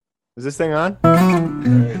Is this thing on? All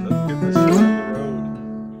right, let's get this show on the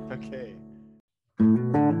road. Okay.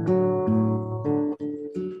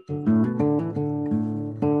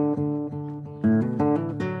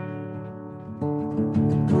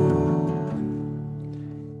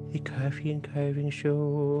 The Coffee and Carving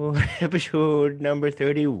Show, episode number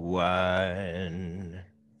 31.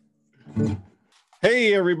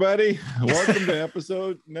 Hey, everybody. Welcome to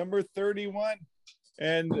episode number 31.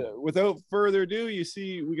 And without further ado, you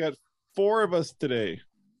see, we got 4 of us today.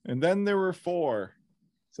 And then there were 4.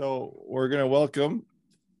 So we're going to welcome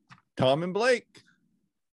Tom and Blake.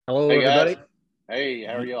 Hello, Hey, everybody. guys. Hey,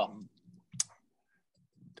 how are y'all?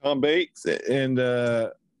 Tom Bates and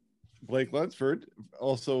Blake Lunsford.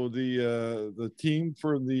 Also the team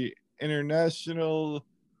for the International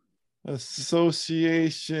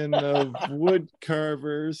Association of Wood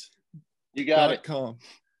Carvers. You got it. .com.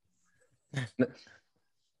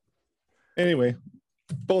 Anyway,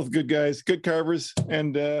 both good guys, good carvers,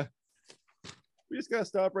 and we just gotta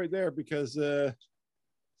stop right there because I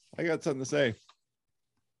got something to say.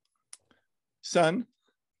 Son,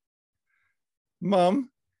 Mom,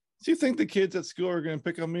 do you think the kids at school are gonna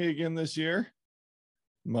pick on me again this year?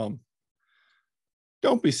 Mom,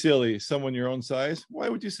 don't be silly, someone your own size. Why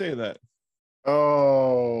would you say that?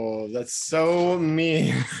 Oh, that's so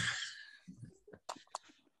mean.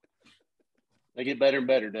 They get better and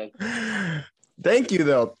better, Doug. Thank you,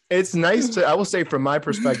 though. It's nice to, I will say from my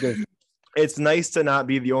perspective, it's nice to not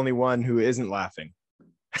be the only one who isn't laughing.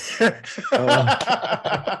 So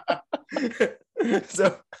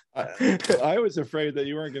I was afraid that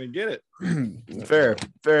you weren't gonna get it. fair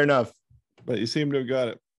enough. But you seem to have got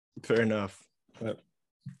it. Fair enough. But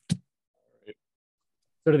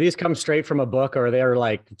So do these come straight from a book, or they're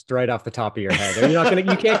like right off the top of your head? You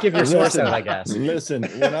can't give your source out, I guess. Listen,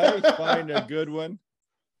 when I find a good one,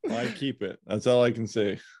 I keep it. That's all I can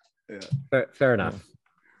say. Yeah. Fair enough.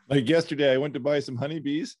 Like yesterday, I went to buy some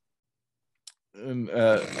honeybees and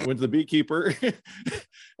went to the beekeeper and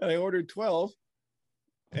I ordered 12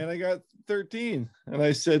 and I got 13. And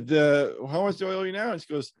I said, how much do I owe you now? And she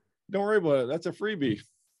goes, don't worry about it. That's a freebie.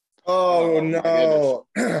 Oh, my no.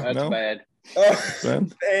 That's No? bad. Oh,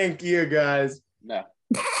 Ben? thank you, guys. No.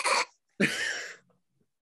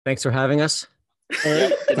 Thanks for having us. All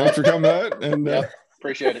right. Thanks for coming out. And Yep.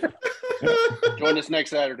 Appreciate it. Join us next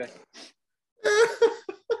Saturday.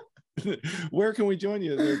 where can we join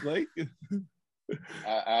you there, Blake?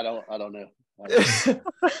 I don't know.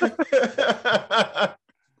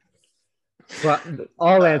 Well,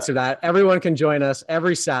 I'll answer that. Everyone can join us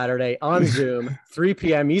every Saturday on Zoom, 3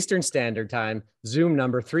 p.m. Eastern Standard Time. Zoom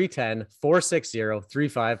number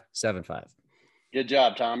 310-460-3575. Good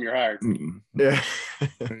job, Tom. You're hired. Yeah.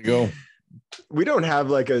 There you go. We don't have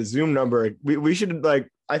like a Zoom number. We should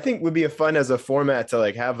I think would be a fun as a format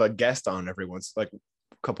to have a guest on every once, a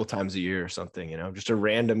couple times a year or something, just a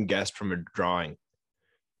random guest from a drawing,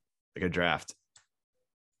 like a draft.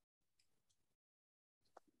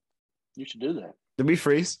 You should do that. Did we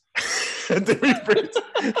freeze? Did we freeze?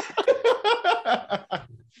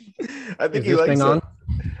 I think he Is this likes thing it. on?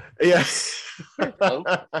 Yes. Hello?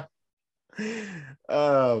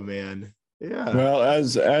 Oh man. Yeah. Well,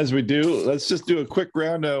 as we do, let's just do a quick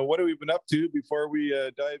round of what have we been up to before we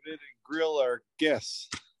dive in and grill our guests.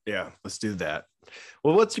 Yeah. Let's do that.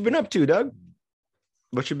 Well, what's you been up to, Doug?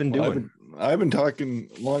 What you been doing? I've been talking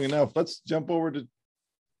long enough. Let's jump over to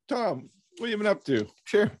Tom. What have you been up to?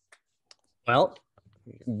 Sure. Well,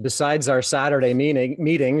 besides our Saturday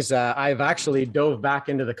meetings, I've actually dove back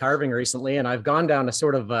into the carving recently, and I've gone down a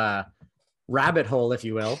sort of rabbit hole, if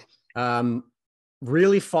you will,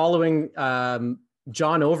 really following John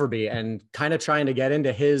Overby and kind of trying to get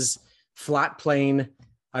into his flat plane.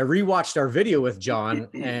 I rewatched our video with John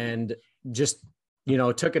and just,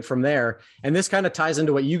 took it from there. And this kind of ties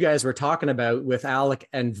into what you guys were talking about with Alec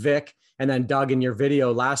and Vic, and then Doug in your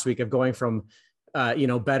video last week of going from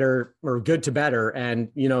better or good to better. And,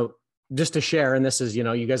 just to share, and this is,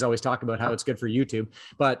 you guys always talk about how it's good for YouTube,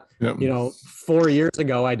 but, Yep. 4 years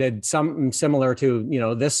ago, I did something similar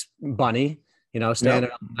to, this bunny,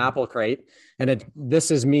 standing on an apple crate. And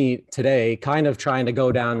this is me today kind of trying to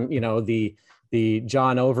go down, the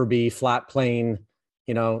John Overby flat plane,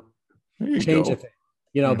 There you change go. a thing,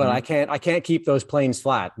 but I can't keep those planes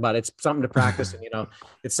flat, but it's something to practice. And,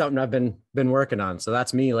 it's something I've been working on. So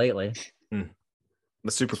that's me lately.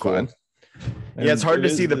 That's super It's cool. fun. Yeah, it's hard And to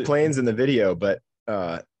it see is the planes in the video, but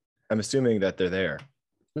I'm assuming that they're there.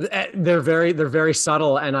 They're very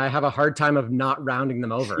subtle, and I have a hard time of not rounding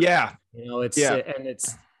them over. Yeah.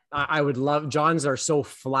 I would love, John's are so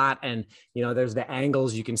flat, and there's the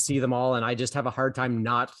angles, you can see them all, and I just have a hard time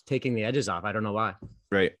not taking the edges off. I don't know why.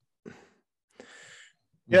 Right.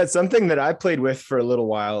 Yeah, it's something that I played with for a little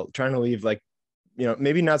while, trying to leave like,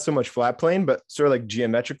 maybe not so much flat plane, but sort of like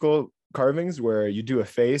geometrical carvings where you do a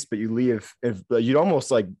face, but you leave, if you'd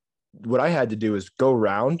almost like, what I had to do is go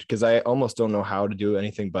round because I almost don't know how to do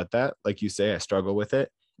anything but that. Like you say, I struggle with it.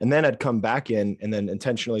 And then I'd come back in and then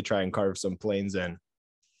intentionally try and carve some planes in.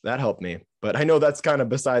 That helped me. But I know that's kind of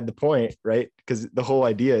beside the point, right? Because the whole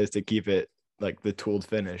idea is to keep it like the tooled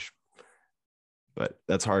finish. But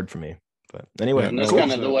that's hard for me. But anyway, And that's cool.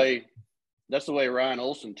 kind of that's the way Ryan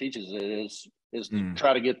Olson teaches it is to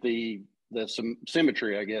try to get some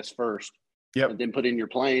symmetry, I guess, first. Yep. And then put in your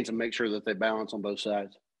planes and make sure that they balance on both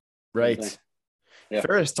sides. Right. Yeah.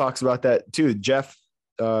 Ferris talks about that too. Jeff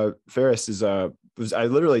Ferris I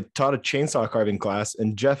literally taught a chainsaw carving class,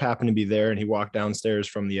 and Jeff happened to be there, and he walked downstairs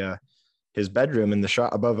from his bedroom in the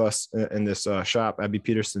shop above us in this shop, Abby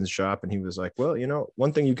Peterson's shop. And he was like, well,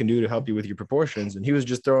 one thing you can do to help you with your proportions. And he was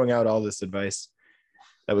just throwing out all this advice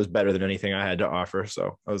that was better than anything I had to offer.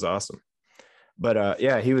 So that was awesome. But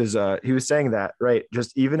yeah, he was saying that, right.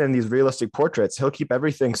 Just even in these realistic portraits, he'll keep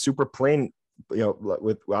everything super plain,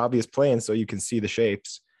 with obvious planes. So you can see the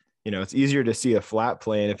shapes. It's easier to see a flat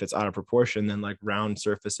plane if it's out of proportion than like round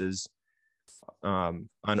surfaces on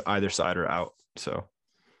either side or out. So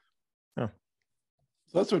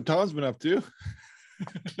that's what Tom's been up to.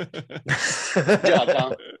 Good job,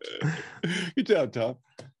 Tom. Good job, Tom.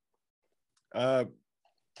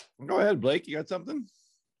 Go ahead, Blake. You got something?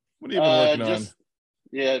 What have you been working on?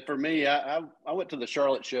 Yeah, for me, I went to the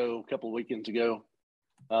Charlotte show a couple of weekends ago.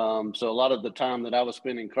 So a lot of the time that I was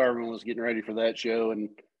spending carving was getting ready for that show. And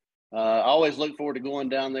I always look forward to going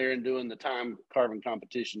down there and doing the time carving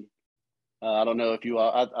competition. I don't know if you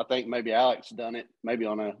I think maybe Alex done it, maybe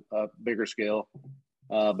on a bigger scale.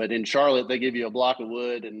 But in Charlotte, they give you a block of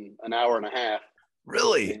wood in an hour and a half.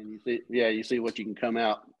 Really? And you see what you can come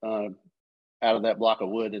out of that block of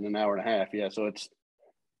wood in an hour and a half. Yeah, so it's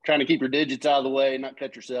trying to keep your digits out of the way, not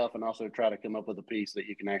cut yourself, and also try to come up with a piece that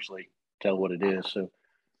you can actually tell what it is. So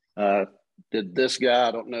did this guy,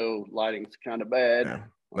 I don't know, lighting's kind of bad. Yeah,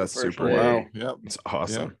 that's super. Wow. Yep. It's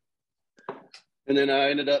awesome. Yeah. And then I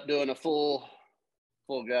ended up doing a full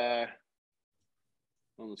guy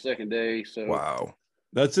on the second day. So wow.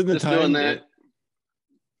 That's in the just time. Doing that.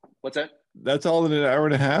 What's that? That's all in an hour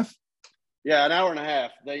and a half? Yeah, an hour and a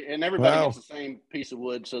half. Everybody gets the same piece of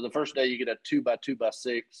wood. So the first day you get a 2 by 2 by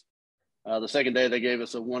 6. The second day they gave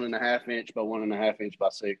us a 1.5 inch by 1.5 inch by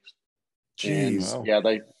 6. Jeez. And, yeah,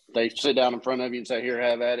 they sit down in front of you and say, "Here,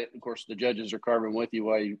 have at it." Of course, the judges are carving with you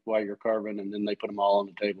while you're carving, and then they put them all on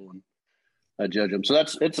the table and judge them. So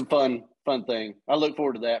it's a fun thing. I look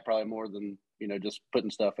forward to that probably more than just putting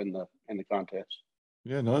stuff in the contest.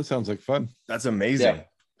 Yeah, no, that sounds like fun. That's amazing. Yeah.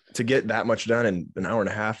 To get that much done in an hour and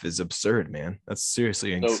a half is absurd, man. That's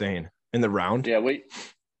seriously insane. In the round? Yeah, we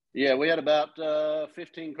had about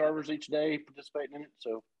 15 carvers each day participating in it.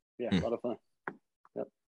 So yeah, a lot of fun. Yep.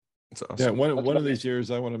 That's awesome. Yeah, one of these years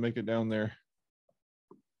I want to make it down there.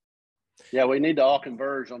 Yeah, we need to all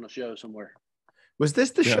converge on the show somewhere. Was this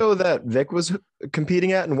the show that Vic was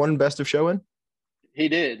competing at and won best of show in? He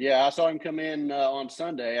did. Yeah, I saw him come in on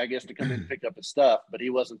Sunday, I guess, to come in and pick up his stuff, but he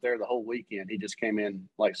wasn't there the whole weekend. He just came in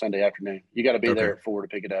like Sunday afternoon. You got to be there at 4 to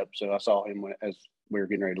pick it up. So I saw him as we were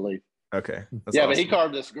getting ready to leave. Okay. That's awesome. But he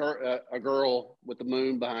carved this a girl with the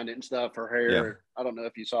moon behind it and stuff. Her hair. Yeah. I don't know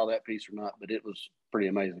if you saw that piece or not, but it was pretty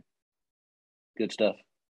amazing. Good stuff.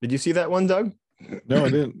 Did you see that one, Doug? No, I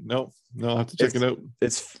didn't. No, I'll have to check it out.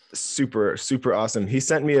 It's super, super awesome. He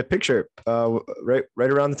sent me a picture right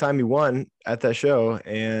around the time he won at that show.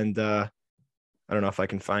 And I don't know if I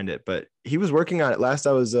can find it, but he was working on it. Last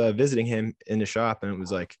I was visiting him in the shop, and it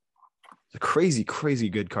was like a crazy, crazy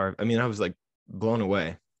good carve. I mean, I was like blown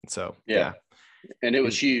away. So yeah. And it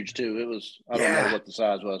was huge too. It was, I don't know what the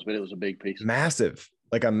size was, but it was a big piece. Massive,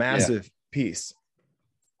 like a massive piece.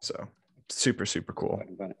 So super, super cool.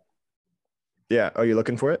 Yeah. Are you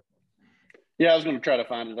looking for it? Yeah, I was going to try to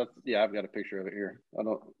find it. Yeah, I've got a picture of it here. I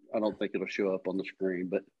don't think it'll show up on the screen,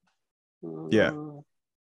 but yeah.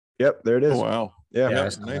 Yep, there it is. Oh, wow. Yeah.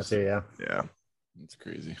 Nice. Yeah. That's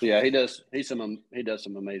crazy. Yeah, he does some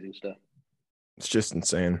amazing stuff. It's just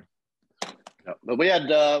insane. Yeah, but we had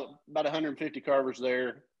about 150 carvers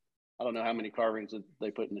there. I don't know how many carvings that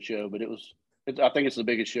they put in the show, but I think it's the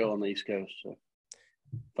biggest show on the East Coast. So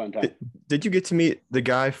fun time. Did you get to meet the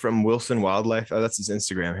guy from Wilson Wildlife? Oh, that's his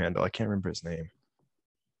Instagram handle. I can't remember his name.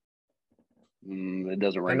 It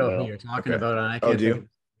doesn't ring a bell. I know who you're talking about. And I can't do you? think of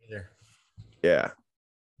it either. Yeah,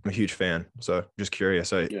 I'm a huge fan. So just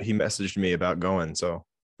curious. He messaged me about going. So I'm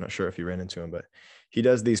not sure if you ran into him, but he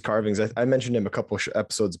does these carvings. I mentioned him a couple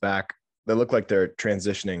episodes back. They look like they're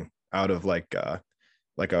transitioning out of like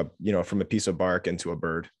like a, from a piece of bark into a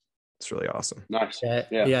bird. It's really awesome. Nice. Yeah.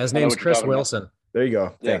 His I know name's what you're Chris talking about. Wilson. There you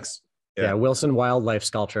go. Yeah. Thanks. Yeah. Wilson Wildlife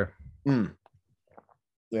Sculpture.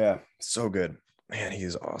 Yeah. So good, man. He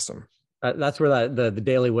is awesome. That's where the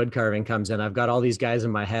daily wood carving comes in. I've got all these guys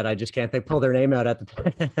in my head. I just can't. They pull their name out at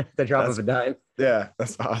the drop of a dime. Yeah,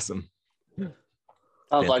 that's awesome.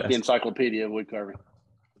 Sounds like the encyclopedia of wood carving.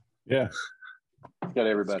 Yeah. It's got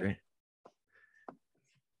everybody.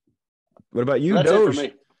 What about you, That's Doge? it for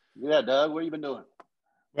me. Yeah, Doug, what have you been doing?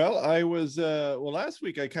 Well, I was last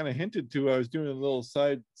week I kind of hinted to I was doing a little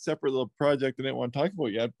separate little project I didn't want to talk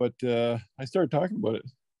about yet, but I started talking about it.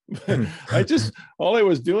 All I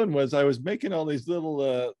was doing was I was making all these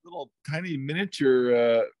little tiny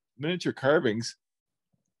miniature carvings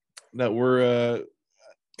that were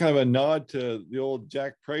kind of a nod to the old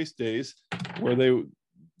Jack Price days, where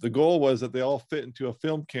the goal was that they all fit into a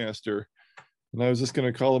film canister, and I was just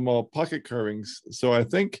going to call them all pocket carvings. So I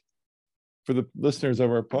think for the listeners of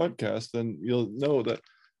our podcast, then you'll know that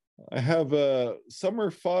I have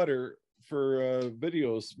summer fodder for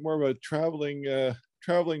videos, more of a traveling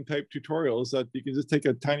type tutorials that you can just take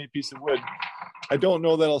a tiny piece of wood. I don't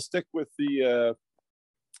know that I'll stick with the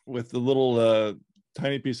little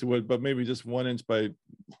tiny piece of wood, but maybe just 1 inch by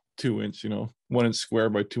 2 inch, 1 inch square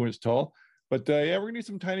by 2 inch tall. But yeah, we're gonna do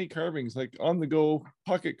some tiny carvings, like on the go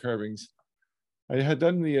pocket carvings. I had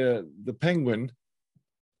done the penguin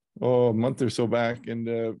a month or so back, and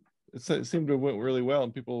it seemed to have went really well,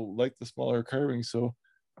 and people liked the smaller carvings. So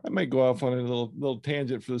I might go off on a little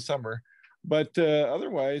tangent for the summer. But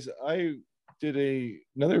otherwise, I did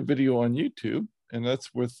another video on YouTube, and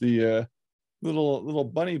that's with the little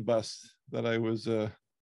bunny bus that I was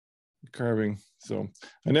carving. So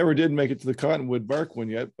I never did make it to the cottonwood bark one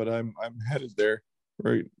yet, but I'm headed there.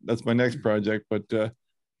 Right, that's my next project. But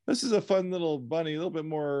this is a fun little bunny, a little bit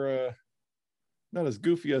more not as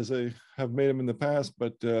goofy as I have made him in the past,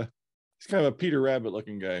 but he's kind of a Peter Rabbit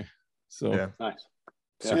looking guy. So yeah, nice.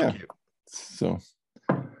 So, yeah. So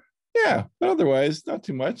yeah, but otherwise not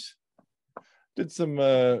too much. Did some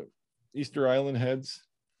Easter Island heads.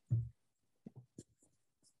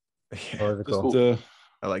 Cool.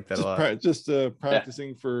 I like that a lot.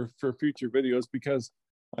 Practicing for future videos, because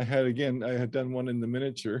I had done one in the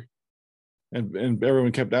miniature, and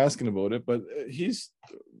everyone kept asking about it, but he's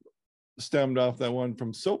stemmed off that one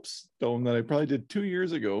from soapstone that I probably did 2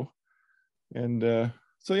 years ago. And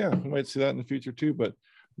so yeah, we might see that in the future too, but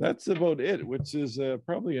that's about it, which is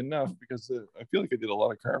probably enough, because I feel like I did a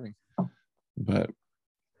lot of carving. But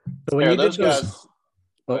when you did guys,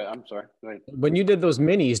 I'm sorry. Go ahead. When you did those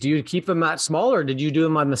minis, do you keep them that small, or did you do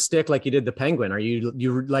them on the stick like you did the penguin? Are you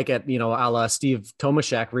like at, a la Steve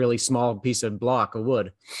Tomaszek, really small piece of block of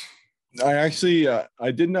wood? I actually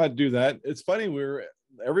I did not do that. It's funny,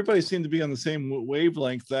 everybody seemed to be on the same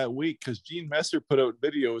wavelength that week, because Gene Messer put out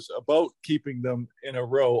videos about keeping them in a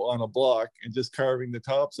row on a block and just carving the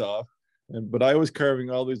tops off. But I was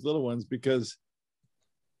carving all these little ones because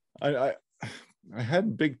I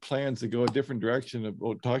had big plans to go a different direction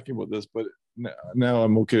about talking about this, but now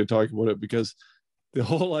I'm okay to talk about it, because the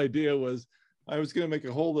whole idea was I was going to make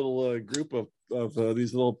a whole little group of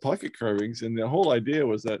these little pocket carvings, and the whole idea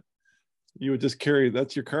was that you would just carry,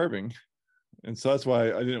 that's your carving. And so that's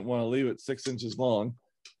why I didn't want to leave it 6 inches long.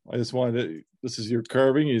 I just wanted this is your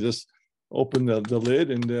carving. You just open the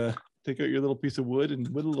lid and take out your little piece of wood and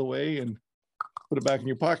whittle away and put it back in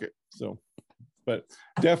your pocket. So, but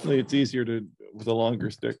definitely it's easier with a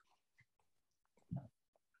longer stick.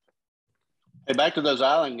 Hey, back to those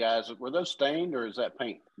island guys. Were those stained, or is that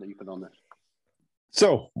paint that you put on this?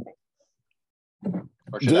 So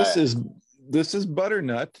this is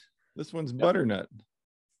butternut. This one's butternut.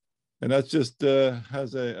 And that's just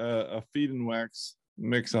has a feed and wax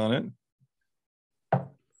mix on it.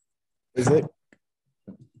 Is it?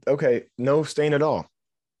 Okay, no stain at all.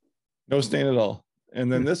 No stain at all.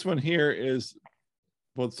 And then this one here is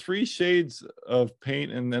about 3 shades of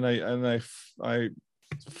paint, and then I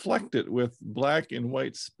flecked it with black and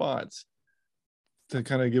white spots to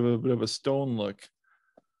kind of give it a bit of a stone look.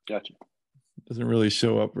 Gotcha. Doesn't really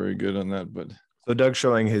show up very good on that, but. So Doug's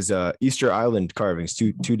showing his Easter Island carvings,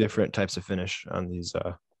 two different types of finish on these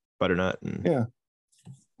butternut. And yeah.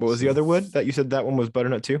 What was the other wood that you said that one was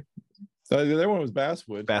butternut too? The other one was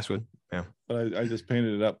basswood. Basswood, yeah. But I just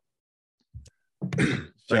painted it up,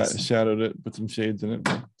 shadowed it, put some shades in it.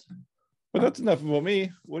 But that's enough about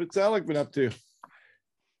me. What has Alec been up to?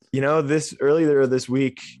 Earlier this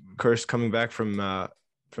week, of course, coming back from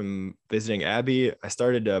visiting Abby, I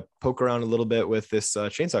started to poke around a little bit with this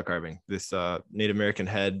chainsaw carving, this Native American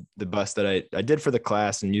head, the bust that I did for the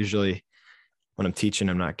class. And usually when I'm teaching,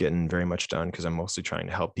 I'm not getting very much done because I'm mostly trying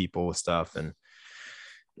to help people with stuff. And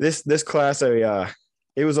this class, it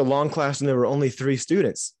was a long class and there were only 3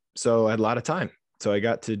 students. So I had a lot of time. So I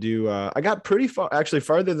got to do, I got pretty far, actually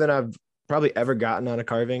farther than I've probably ever gotten on a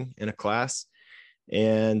carving in a class.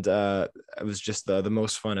 And it was just the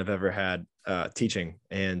most fun I've ever had teaching.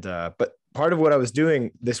 And, but part of what I was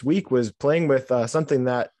doing this week was playing with something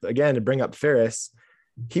that, again, to bring up Ferris,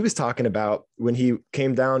 he was talking about when he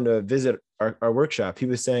came down to visit our workshop. He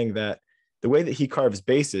was saying that the way that he carves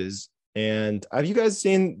bases, and have you guys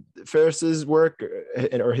seen Ferris's work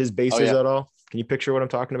or his bases at all? Can you picture what I'm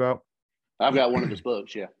talking about? I've got one of his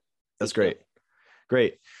books. Yeah. That's great.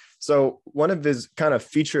 Great. So one of his kind of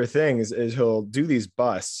feature things is he'll do these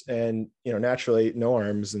busts and, you know, naturally no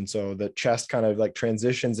arms. And so the chest kind of like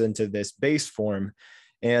transitions into this base form.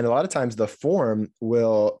 And a lot of times the form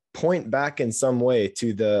will point back in some way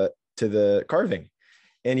to the carving.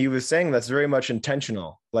 And he was saying that's very much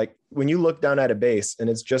intentional. Like when you look down at a base and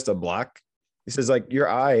it's just a block, he says like your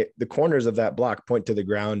eye, the corners of that block point to the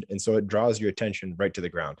ground. And so it draws your attention right to the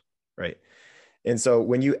ground. Right. And so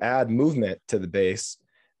when you add movement to the base,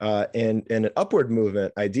 and an upward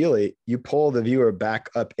movement, ideally, you pull the viewer back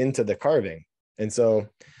up into the carving. And so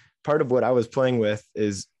part of what I was playing with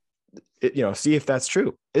is, see if that's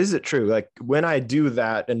true. Is it true? Like when I do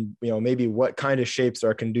that and, maybe what kind of shapes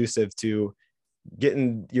are conducive to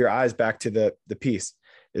getting your eyes back to the piece?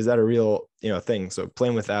 Is that a real, thing? So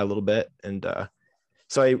playing with that a little bit. And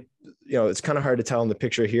so it's kind of hard to tell in the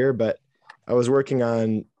picture here, but I was working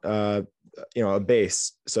on, a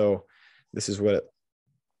base. So this is what it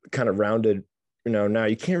kind of rounded, now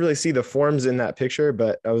you can't really see the forms in that picture,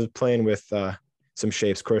 but I was playing with some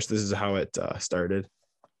shapes. Of course, this is how it started.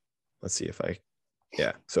 Let's see if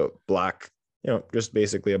so block, just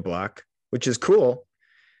basically a block, which is cool.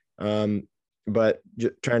 But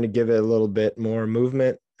trying to give it a little bit more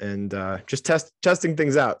movement and just testing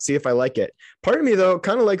things out, see if I like it. Part of me though,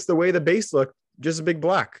 kind of likes the way the base looked, just a big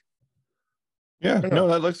block. Yeah, no,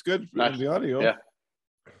 that looks good for the audio. Yeah.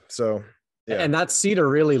 So, yeah. And that cedar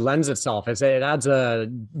really lends itself. It adds a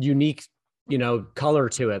unique, color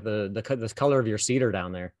to it. The color of your cedar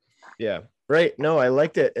down there. Yeah. Right. No, I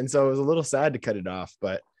liked it. And so I was a little sad to cut it off,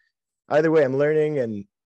 but either way, I'm learning. And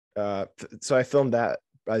so I filmed that.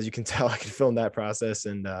 As you can tell, I can film that process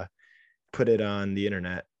and put it on the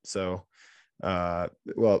internet. So,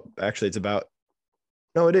 actually it's about,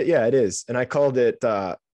 no, it is. And I called it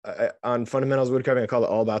on Fundamentals Woodcarving, I called it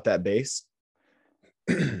All About That Base.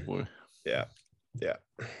 Boy. Yeah.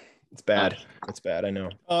 It's bad. It's bad. I know.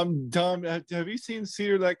 Tom, have you seen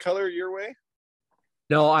cedar that color your way?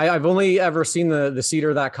 No, I've only ever seen the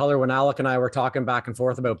cedar that color when Alec and I were talking back and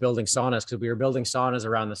forth about building saunas, because we were building saunas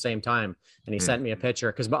around the same time, and he sent me a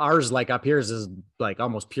picture because ours, like up here, is like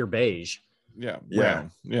almost pure beige. Yeah. Yeah.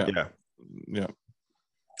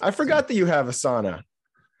 I forgot that you have a sauna.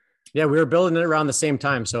 Yeah, we were building it around the same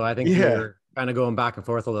time, so I think we were kind of going back and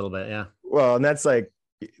forth a little bit. Yeah. Well, and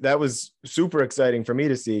that was super exciting for me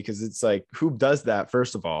to see, because it's like, who does that?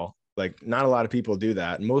 First of all, like not a lot of people do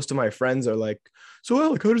that. And most of my friends are like, so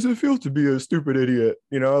Alec, how does it feel to be a stupid idiot?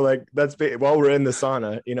 Like that's while we're in the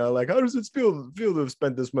sauna, like, how does it feel to have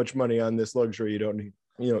spent this much money on this luxury you don't need,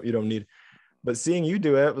 you don't need. But seeing you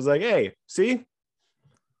do it was like, hey, see,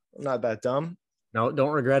 I'm not that dumb. No,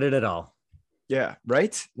 don't regret it at all. Yeah.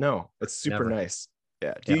 Right. No, it's super nice.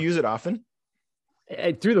 Yeah. Do you use it often?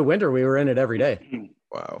 Through the winter, we were in it every day.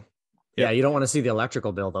 Wow. Yeah. You don't want to see the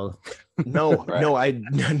electrical bill though. No,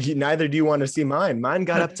 neither do you want to see mine. Mine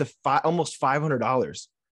got up to almost $500.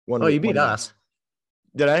 You beat us.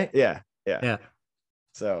 Did I? Yeah.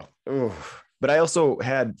 So, but I also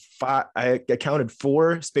had I counted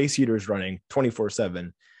 4 space heaters running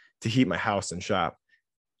 24/7 to heat my house and shop.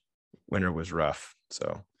 Winter was rough.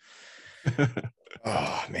 So,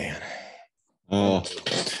 oh man. Oh,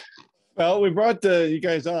 well, we brought you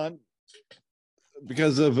guys on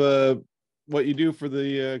because of what you do for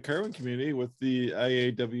the carving community with the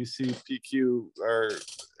IAWC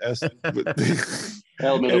PQRS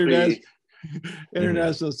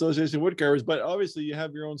International Association of Woodcarvers. But obviously, you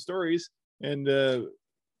have your own stories, and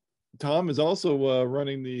Tom is also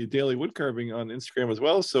running the Daily Woodcarving on Instagram as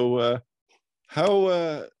well. So,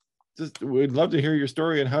 we'd love to hear your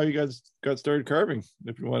story and how you guys got started carving.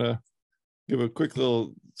 If you want to give a quick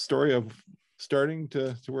little story of starting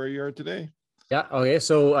to where you are today. Yeah. Okay.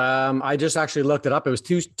 So I just actually looked it up. It was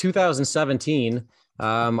 2017.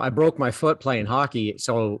 I broke my foot playing hockey.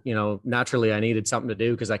 So, naturally I needed something to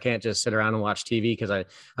do because I can't just sit around and watch TV because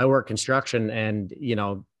I work construction and,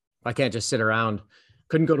 I can't just sit around.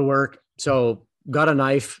 Couldn't go to work. So got a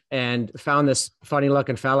knife and found this funny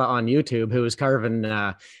looking fella on YouTube who was carving,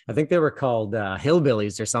 I think they were called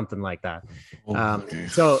hillbillies or something like that. Okay.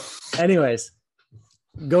 So anyways,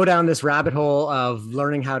 go down this rabbit hole of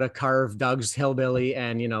learning how to carve Doug's hillbilly.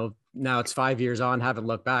 And, you know, now it's 5 years on, haven't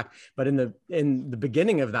looked back. But in the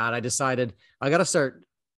beginning of that, I decided I got to start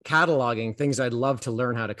cataloging things I'd love to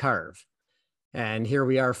learn how to carve. And here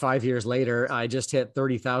we are 5 years later. I just hit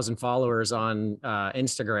 30,000 followers on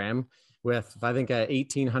Instagram with, I think,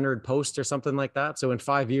 1,800 posts or something like that. So in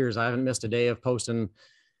 5 years, I haven't missed a day of posting,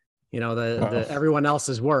 you know, the everyone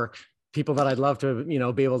else's work, people that I'd love to, you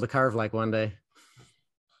know, be able to carve like one day.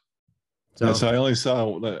 So yes, I only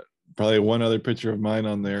saw probably one other picture of mine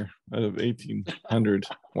on there out of 1,800.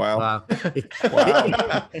 Wow. Wow.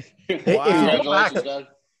 Wow. Congratulations, Doug.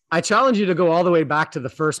 I challenge you to go all the way back to the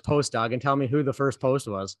first post, Doug, and tell me who the first post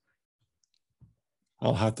was.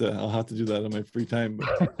 I'll have to do that in my free time.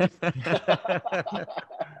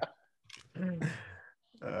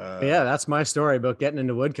 Yeah, that's my story about getting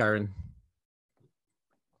into wood carving.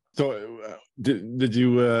 So did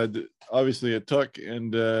you obviously it took,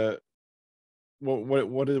 and what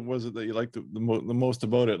was it that you liked the most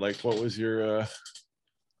about it? Like, what was your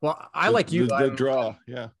well, I like you the draw?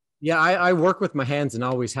 Yeah, I work with my hands and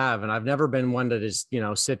always have, and I've never been one to just, you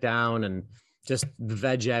know, sit down and just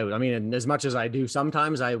veg out. I mean, as much as I do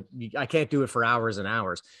sometimes, I can't do it for hours and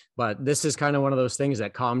hours, but this is kind of one of those things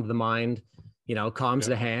that calmed the mind, you know, calms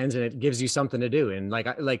the hands, and it gives you something to do. And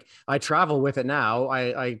I travel with it now.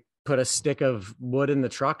 I put a stick of wood in the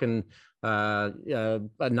truck and a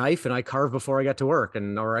knife, and I carve before I get to work,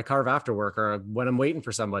 or I carve after work, or when I'm waiting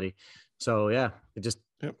for somebody. So yeah, it just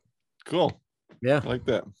cool. Yeah, I like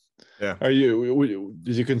that. Yeah.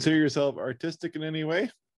 Did you consider yourself artistic in any way?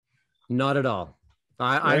 not at all.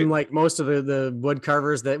 I'm like most of the wood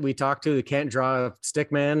carvers that we talk to that can't draw a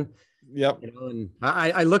stick man. Yep. You know, and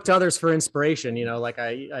I look to others for inspiration, you know, like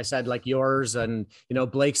I said, like yours and, you know,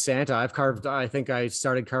 Blake Santa. I think I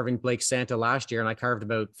started carving Blake Santa last year, and I carved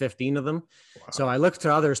about 15 of them. Wow. So I look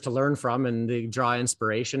to others to learn from, and they draw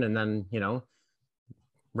inspiration, and then, you know,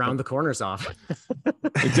 round the corners off.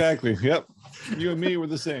 Exactly. Yep. You and me were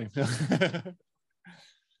the same.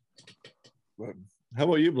 How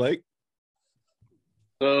about you, Blake?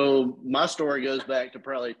 So my story goes back to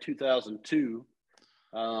probably 2002.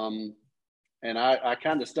 And I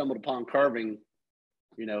kind of stumbled upon carving,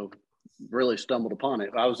 you know, really stumbled upon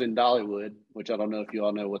it. I was in Dollywood, which I don't know if you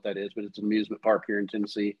all know what that is, but it's an amusement park here in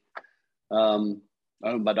Tennessee, owned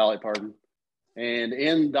by Dolly Parton. And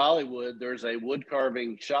in Dollywood, there's a wood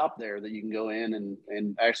carving shop there that you can go in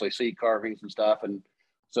and actually see carvings and stuff. And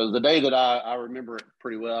so the day that I remember it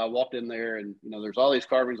pretty well, I walked in there, and, you know, there's all these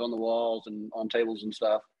carvings on the walls and on tables and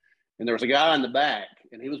stuff. And there was a guy in the back,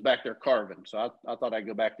 and he was back there carving. So I thought I'd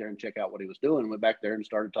go back there and check out what he was doing. Went back there and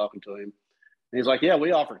started talking to him. And he's like, yeah,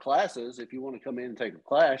 we offer classes. If you want to come in and take a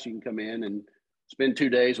class, you can come in and spend 2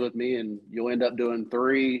 days with me, and you'll end up doing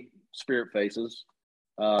 3 spirit faces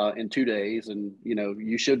in 2 days. And, you know,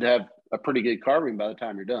 you should have a pretty good carving by the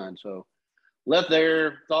time you're done. So left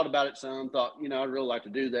there, thought about it some, thought, you know, I'd really like to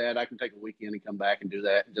do that. I can take a weekend and come back and do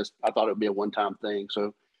that. And I thought it would be a one-time thing.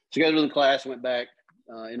 So scheduled the class, went back.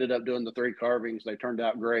 Ended up doing the 3 carvings. They turned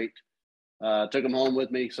out great. Took them home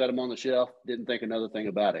with me, set them on the shelf, didn't think another thing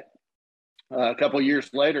about it. A couple of years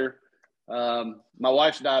later, my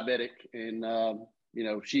wife's diabetic, and, you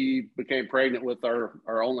know, she became pregnant with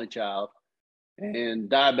our only child. And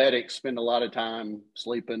diabetics spend a lot of time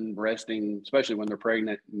sleeping, resting, especially when they're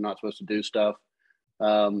pregnant and not supposed to do stuff.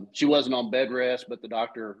 She wasn't on bed rest, but the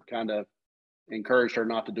doctor kind of encouraged her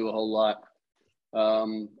not to do a whole lot.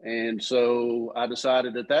 And so I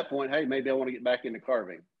decided at that point, hey, maybe I want to get back into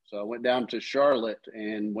carving. So I went down to Charlotte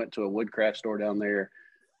and went to a woodcraft store down there,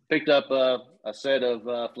 picked up a set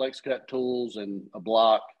of flex cut tools and a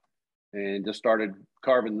block, and just started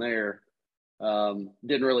carving there.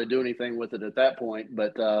 Didn't really do anything with it at that point,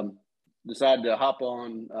 but decided to hop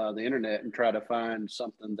on the internet and try to find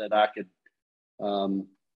something that I could,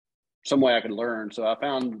 some way I could learn. So I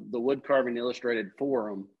found the Wood Carving Illustrated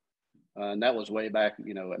forum. And that was way back,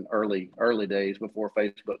 you know, in early days before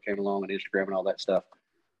Facebook came along and Instagram and all that stuff.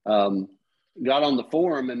 Got on the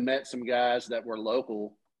forum and met some guys that were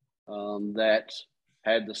local that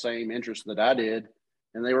had the same interest that I did.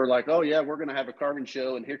 And they were like, oh, yeah, we're going to have a carving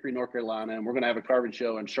show in Hickory, North Carolina, and we're going to have a carving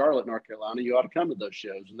show in Charlotte, North Carolina. You ought to come to those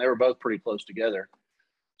shows. And they were both pretty close together.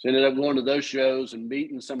 So ended up going to those shows and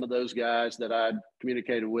meeting some of those guys that I'd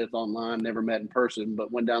communicated with online, never met in person,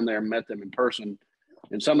 but went down there and met them in person.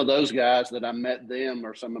 And some of those guys that I met them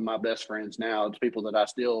are some of my best friends now. It's people that I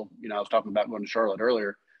still, you know, I was talking about going to Charlotte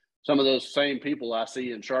earlier. some of those same people I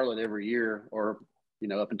see in Charlotte every year, or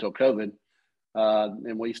up until COVID,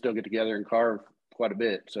 and we still get together and carve quite a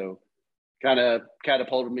bit. So kind of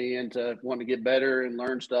catapulted me into wanting to get better and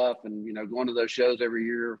learn stuff, and going to those shows every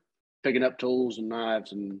year, picking up tools and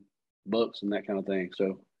knives and books and that kind of thing.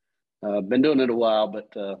 So been doing it a while, but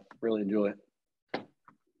really enjoy it.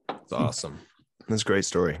 It's awesome. That's a great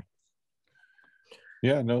story.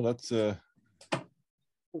 Yeah, no, that's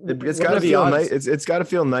it's got to feel nice. It's got to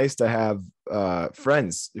feel nice to have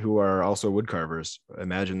friends who are also wood carvers.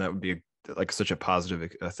 Imagine that would be like such a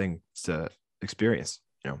positive thing to experience.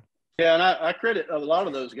 Yeah, and I credit a lot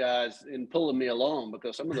of those guys in pulling me along,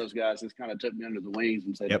 because some of those guys just kind of took me under the wings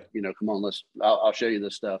and said, come on, I'll show you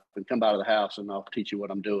this stuff, and come by to the house and I'll teach you what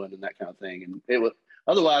I'm doing and that kind of thing. And it was,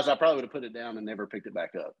 otherwise I probably would have put it down and never picked it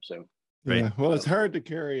back up. So, right. Yeah, well, it's hard to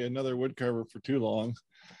carry another wood carver for too long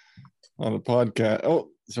on a podcast. Oh,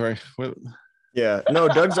 sorry. What? Yeah, no,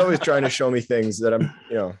 Doug's always trying to show me things that I'm,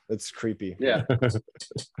 it's creepy. Yeah.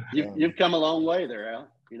 You've come a long way there, Al,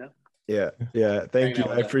 Yeah. Thank you.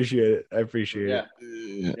 I appreciate it.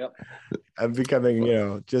 Yeah. Yep. I'm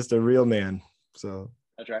becoming, just a real man. So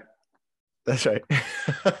that's right.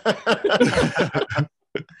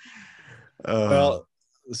 Well,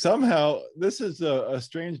 somehow this is a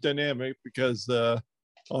strange dynamic, because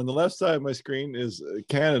on the left side of my screen is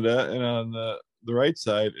Canada, and on the right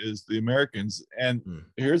side is the Americans. And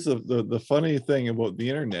here's the funny thing about the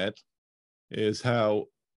internet is how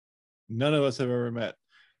none of us have ever met.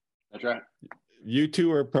 That's right. You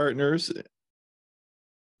two are partners,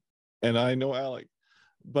 and I know Alec,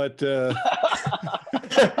 but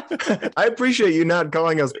I appreciate you not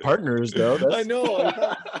calling us partners, though. I know.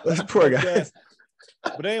 Those poor guys.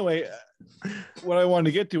 But anyway, what I wanted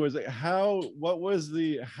to get to is how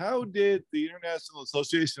did the International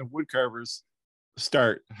Association of Woodcarvers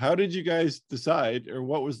start? How did you guys decide, or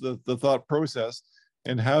what was the thought process,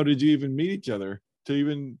 and how did you even meet each other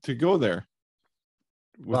to go there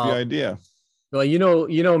with the idea? Well, you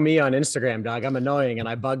know me on Instagram, Doug. I'm annoying and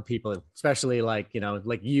I bug people, especially like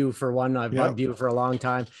you for one. I've bugged you for a long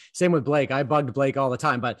time. Same with Blake. I bugged Blake all the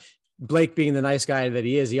time, but Blake, being the nice guy that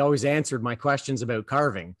he is, he always answered my questions about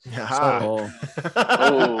carving. So,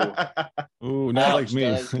 not like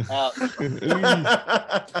me.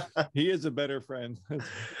 He is a better friend.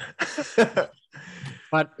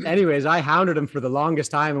 But anyways, I hounded him for the longest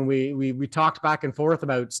time, and we talked back and forth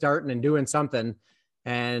about starting and doing something.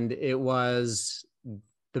 And it was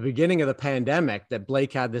the beginning of the pandemic that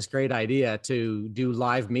Blake had this great idea to do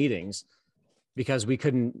live meetings, because we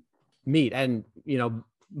couldn't meet. And,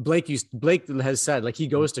 Blake has said, like, he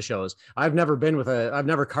goes to shows. I've never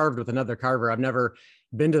carved with another carver. I've never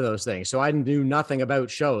been to those things. So I knew nothing about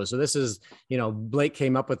shows. So this is, Blake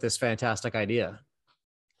came up with this fantastic idea.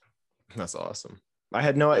 That's awesome. I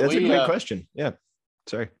had no, that's a great question. Yeah.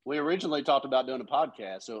 Sorry. We originally talked about doing a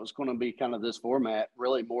podcast, so it was going to be kind of this format,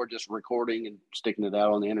 really more just recording and sticking it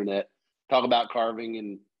out on the internet, talk about carving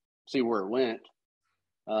and see where it went.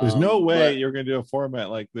 There's no way you're going to do a format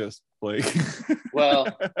like this, Blake. Well,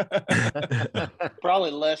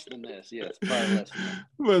 probably less than this. Yes, probably less than that.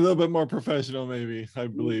 A little bit more professional, maybe, I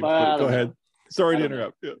believe. Go ahead. Sorry to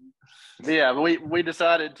interrupt. Yeah, we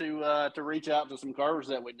decided to reach out to some carvers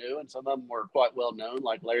that we knew, and some of them were quite well known.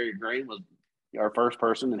 Like Larry Green was our first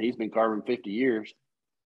person, and he's been carving 50 years.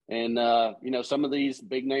 And some of these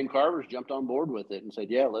big name carvers jumped on board with it and said,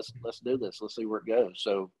 "Yeah, let's do this. Let's see where it goes."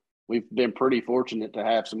 So we've been pretty fortunate to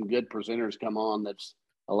have some good presenters come on. That's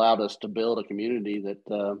allowed us to build a community that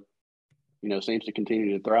seems to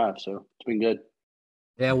continue to thrive. So it's been good.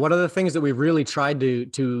 Yeah, one of the things that we really tried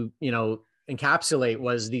to encapsulate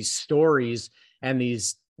was these stories and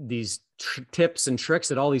these tips and tricks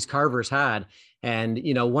that all these carvers had. And,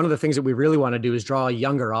 one of the things that we really want to do is draw a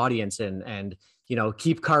younger audience in and,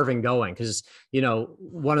 keep carving going. Cause,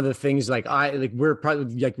 one of the things we're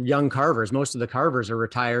probably like young carvers. Most of the carvers are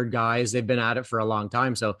retired guys. They've been at it for a long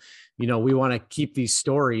time. So, we want to keep these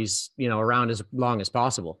stories, around as long as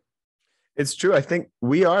possible. It's true. I think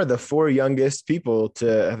we are the 4 youngest people to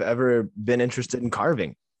have ever been interested in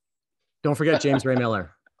carving. Don't forget James Ray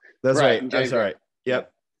Miller. That's right. That's all right.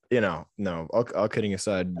 Yep. No, all kidding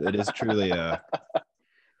aside, it is truly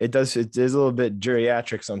it is a little bit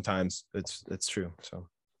geriatric sometimes. It's true. So,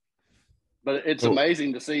 but it's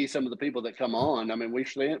amazing to see some of the people that come on. I mean, we're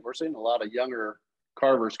seeing a lot of younger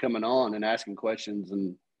carvers coming on and asking questions,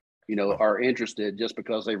 and are interested just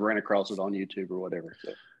because they've ran across it on YouTube or whatever.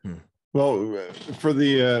 So. Well, for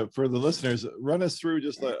the listeners, run us through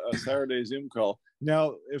just a Saturday Zoom call.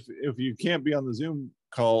 Now, if you can't be on the Zoom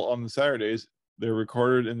call on the Saturdays, they're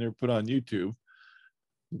recorded and they're put on YouTube.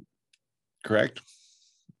 Correct?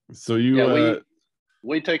 So you, Yeah,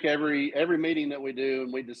 we take every meeting that we do,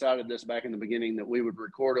 and we decided this back in the beginning that we would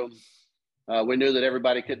record them. We knew that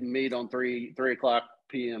everybody couldn't meet on 3:00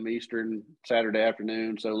 p.m. Eastern Saturday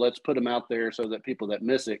afternoon, so let's put them out there so that people that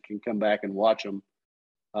miss it can come back and watch them.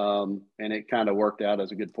 And it kind of worked out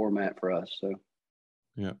as a good format for us. So,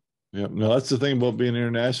 yeah. No, that's the thing about being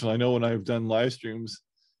international. I know when I've done live streams,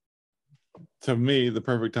 to me, the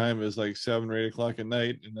perfect time is like 7 or 8 o'clock at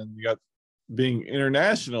night. And then you got being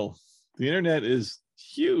international. The internet is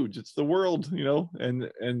huge. It's the world,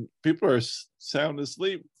 and people are sound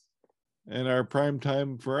asleep and our prime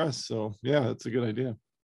time for us. So yeah, that's a good idea.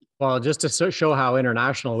 Well, just to show how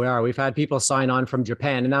international we are, we've had people sign on from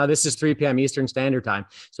Japan. And now this is 3 p.m. Eastern Standard Time.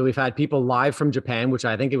 So we've had people live from Japan, which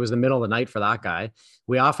I think it was the middle of the night for that guy.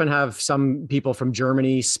 We often have some people from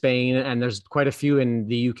Germany, Spain, and there's quite a few in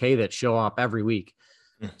the UK that show up every week.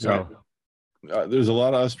 So there's a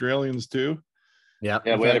lot of Australians too. Yeah.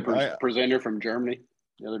 Yeah, we had a presenter from Germany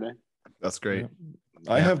the other day. That's great.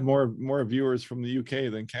 I have more viewers from the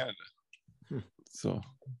UK than Canada. So,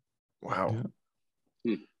 wow.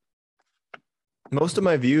 Yeah. Most of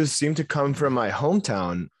my views seem to come from my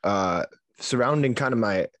hometown, surrounding kind of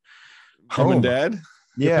my home. Mom and dad?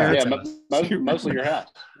 Yeah. Mostly your house.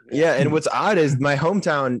 Yeah. And what's odd is my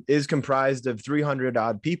hometown is comprised of 300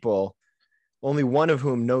 odd people, only one of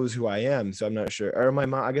whom knows who I am. So I'm not sure. Or my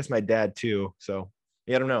mom, I guess my dad too. So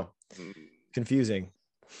yeah, I don't know. Confusing.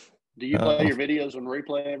 Do you play your videos on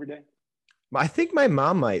replay every day? I think my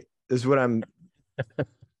mom might, is what I'm.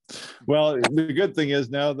 Well, the good thing is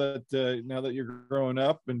now that you're growing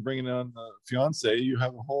up and bringing on a fiance, you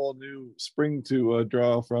have a whole new spring to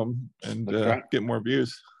draw from and get more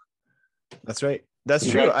views. That's right. That's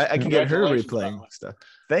true. I can get her replaying stuff.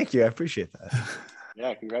 Thank you. I appreciate that.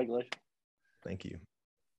 Yeah, congratulations. Thank you.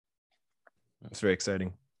 It's very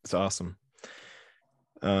exciting. It's awesome.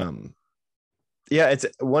 Yeah, it's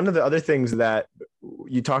one of the other things that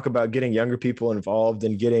you talk about, getting younger people involved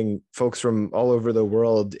and getting folks from all over the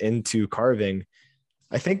world into carving.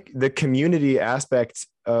 I think the community aspect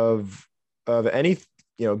of any,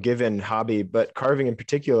 given hobby, but carving in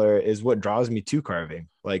particular is what draws me to carving.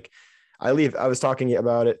 Like I was talking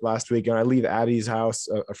about it last week, and I leave Abby's house,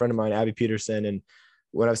 a friend of mine, Abby Peterson. And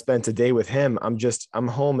when I've spent a day with him, I'm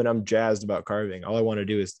home and I'm jazzed about carving.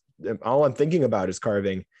 All I'm thinking about is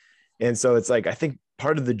carving. And so it's like, I think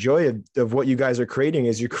part of the joy of what you guys are creating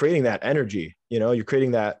is you're creating that energy, you're creating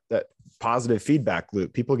that positive feedback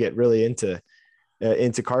loop. People get really into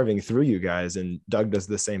carving through you guys, and Doug does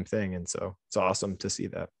the same thing. And so it's awesome to see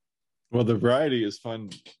that. Well, the variety is fun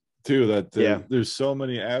too, that there's so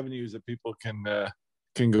many avenues that people can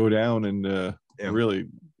go down, and really,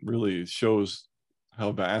 really shows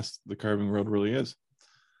how vast the carving world really is.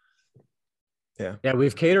 Yeah,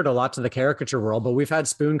 we've catered a lot to the caricature world, but we've had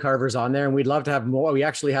spoon carvers on there, and we'd love to have more. We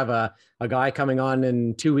actually have a guy coming on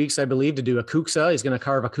in 2 weeks, I believe, to do a kuksa. He's going to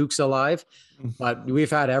carve a kuksa live, but we've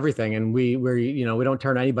had everything, and we don't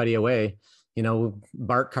turn anybody away.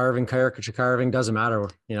 Bark carving, caricature carving, doesn't matter.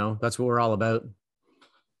 That's what we're all about.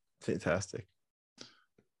 Fantastic.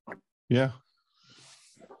 Yeah.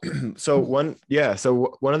 So one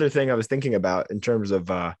other thing I was thinking about in terms of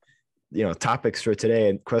topics for today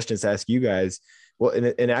and questions to ask you guys. Well,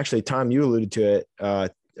 and actually, Tom, you alluded to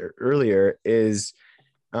it earlier, is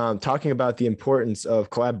talking about the importance of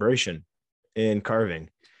collaboration in carving.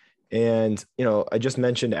 And, I just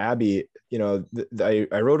mentioned Abby, I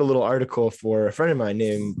wrote a little article for a friend of mine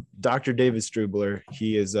named Dr. David Strubler.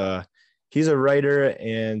 He's a writer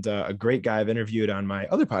and a great guy I've interviewed on my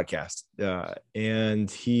other podcast.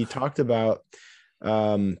 And he talked about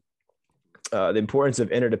the importance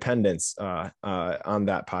of interdependence on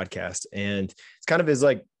that podcast. And it's kind of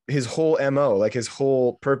his whole MO, like his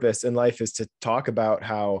whole purpose in life is to talk about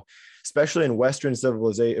how, especially in Western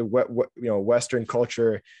civilization, Western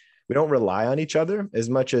culture, we don't rely on each other as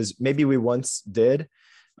much as maybe we once did.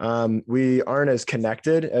 We aren't as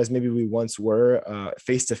connected as maybe we once were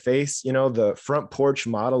face to face. The front porch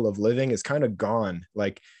model of living is kind of gone.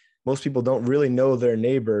 Like most people don't really know their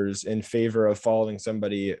neighbors in favor of following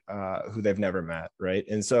somebody who they've never met. Right.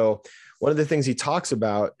 And so one of the things he talks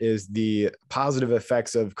about is the positive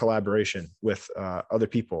effects of collaboration with other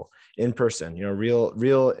people in person,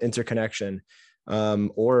 real interconnection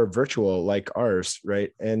or virtual like ours.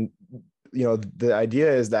 Right. And, the idea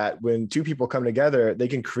is that when two people come together, they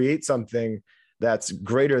can create something that's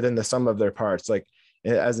greater than the sum of their parts. Like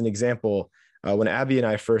as an example, when Abby and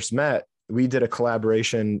I first met, we did a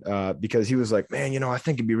collaboration because he was like, man, I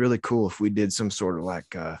think it'd be really cool if we did some sort of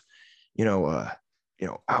like,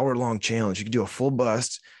 hour-long challenge. You could do a full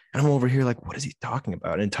bust And I'm over here like, what is he talking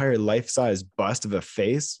about? An entire life-size bust of a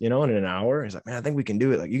face, in an hour. He's like, man, I think we can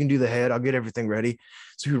do it. Like, you can do the head. I'll get everything ready.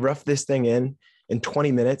 So we roughed this thing in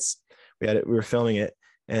 20 minutes. We were filming it.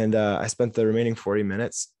 And I spent the remaining 40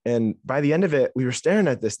 minutes. And by the end of it, we were staring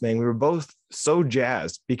at this thing. We were both so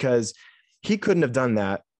jazzed because he couldn't have done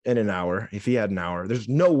that in an hour if he had an hour. There's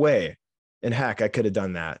no way in heck I could have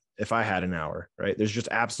done that if I had an hour, right? There's just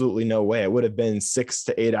absolutely no way. It would have been 6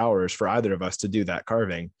 to 8 hours for either of us to do that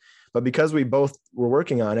carving. But because we both were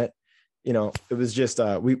working on it, it was just,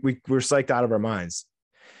 we were psyched out of our minds.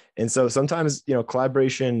 And so sometimes,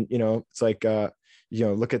 collaboration, it's like,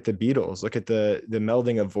 look at the Beatles, look at the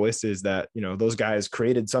melding of voices that, those guys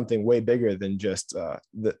created something way bigger than just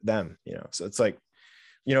them, so it's like,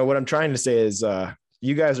 what I'm trying to say is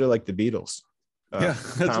you guys are like the Beatles. Yeah,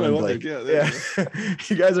 that's what I wanted. Yeah.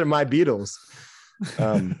 You guys are my Beatles.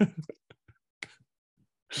 I'm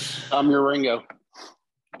your Ringo.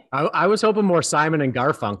 I was hoping more Simon and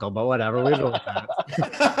Garfunkel, but whatever. We'll go with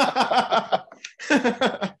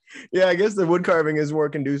that. Yeah, I guess the wood carving is more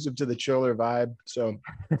conducive to the chiller vibe. So,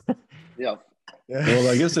 yeah. Well,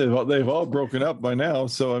 I guess they've all broken up by now.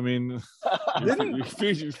 So, I mean, your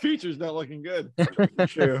feature's not looking good.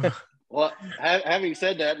 True. Well, having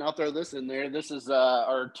said that, and I'll throw this in there. This is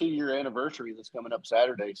our 2-year anniversary that's coming up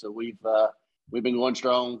Saturday. So we've been going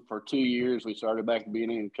strong for 2 years. We started back at the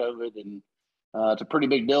beginning of COVID, and it's a pretty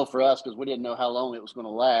big deal for us because we didn't know how long it was going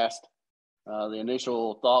to last. The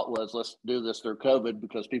initial thought was, let's do this through COVID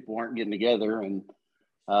because people weren't getting together. And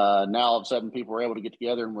now all of a sudden people were able to get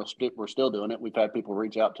together, and we're still doing it. We've had people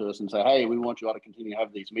reach out to us and say, hey, we want you all to continue to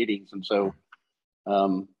have these meetings. And so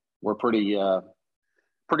we're pretty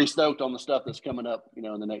stoked on the stuff that's coming up, in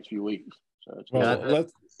the next few weeks. So it's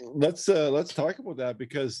let's talk about that,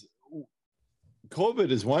 because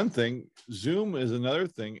COVID is one thing, Zoom is another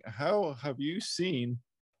thing. How have you seen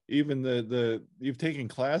even you've taken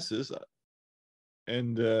classes,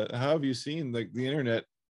 and how have you seen the internet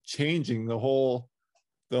changing the whole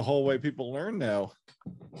way people learn now?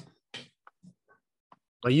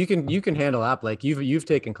 Well, you can handle that. Like you've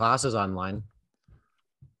taken classes online.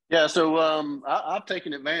 Yeah, so I've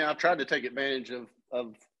taken advantage. I've tried to take advantage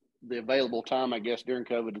of the available time, I guess, during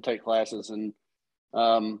COVID to take classes. And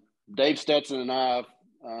Dave Stetson and I have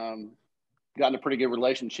gotten a pretty good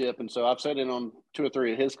relationship, and so I've sat in on 2 or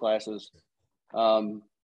 3 of his classes. And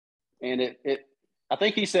I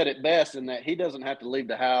think he said it best in that he doesn't have to leave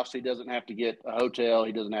the house. He doesn't have to get a hotel.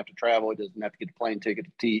 He doesn't have to travel. He doesn't have to get a plane ticket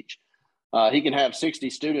to teach. He can have 60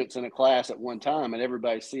 students in a class at one time, and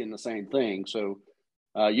everybody's seeing the same thing. So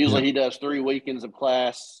usually he does 3 weekends of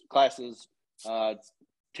classes,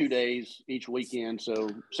 2 days each weekend, so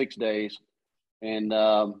 6 days. And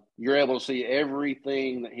you're able to see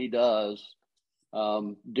everything that he does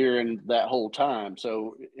during that whole time.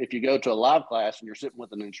 So if you go to a live class and you're sitting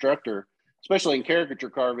with an instructor, especially in caricature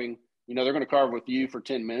carving, they're going to carve with you for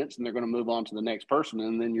 10 minutes and they're going to move on to the next person.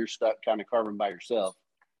 And then you're stuck kind of carving by yourself.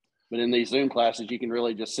 But in these Zoom classes, you can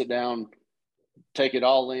really just sit down, take it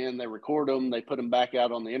all in. They record them. They put them back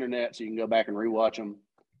out on the internet so you can go back and rewatch them.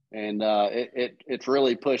 And it's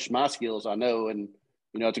really pushed my skills, I know. And,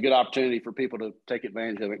 it's a good opportunity for people to take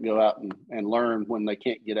advantage of it and go out and learn when they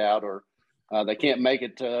can't get out or they can't make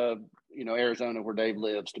it to, Arizona where Dave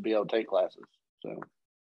lives to be able to take classes. So.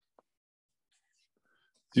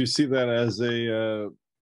 Do you see that as a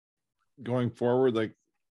going forward, like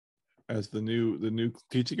as the new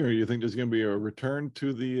teaching, or do you think there's going to be a return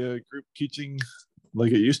to the group teaching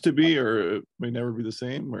like it used to be, or it may never be the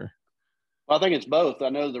same? Or I think it's both. I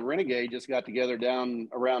know the Renegade just got together down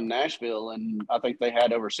around Nashville, and I think they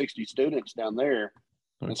had over 60 students down there.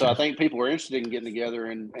 Okay. And so I think people are interested in getting together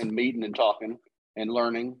and meeting and talking and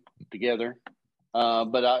learning together.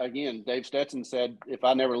 But again, Dave Stetson said, if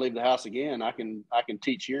I never leave the house again, I can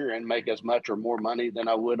teach here and make as much or more money than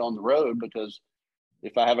I would on the road, because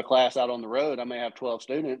if I have a class out on the road, I may have 12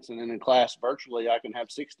 students, and then in class virtually, I can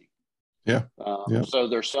have 60. Yeah. So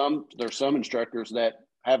there's some instructors that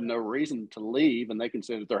have no reason to leave, and they can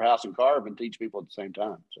sit at their house and carve and teach people at the same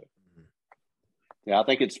time. So, yeah, I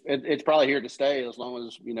think it's probably here to stay as long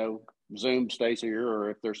as Zoom stays here,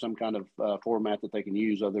 or if there's some kind of format that they can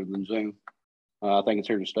use other than Zoom. I think it's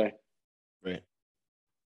here to stay. Right.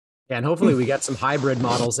 Yeah, and hopefully we get some hybrid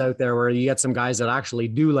models out there where you get some guys that actually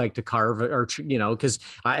do like to carve, or because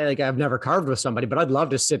I've never carved with somebody, but I'd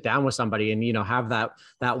love to sit down with somebody and have that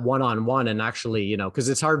one-on-one and actually because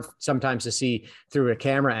it's hard sometimes to see through a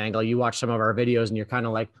camera angle. You watch some of our videos and you're kind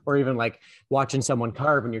of like, or even like watching someone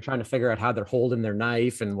carve and you're trying to figure out how they're holding their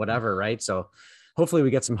knife and whatever, right? So hopefully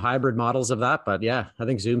we get some hybrid models of that. But yeah, I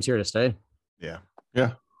think Zoom's here to stay. Yeah,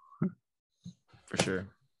 for sure.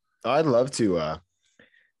 I'd love to. I'd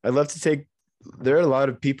love to take. There are a lot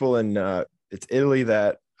of people in it's Italy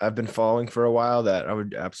that I've been following for a while that I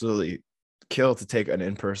would absolutely kill to take an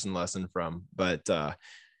in-person lesson from. But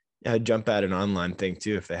I'd jump at an online thing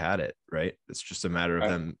too if they had it. Right. It's just a matter of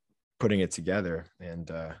them putting it together.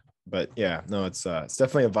 And but yeah, no, it's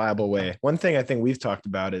definitely a viable way. One thing I think we've talked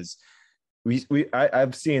about is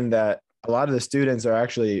I've seen that a lot of the students are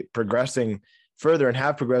actually progressing further and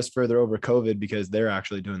have progressed further over COVID because they're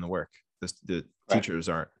actually doing the work. The teachers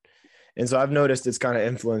aren't. And so I've noticed it's kind of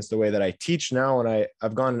influenced the way that I teach now. And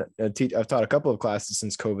I've gone and I've taught a couple of classes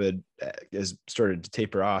since COVID has started to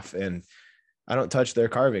taper off, and I don't touch their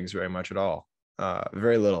carvings very much at all,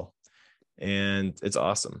 very little. And it's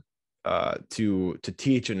awesome to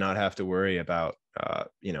teach and not have to worry about,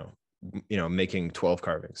 making 12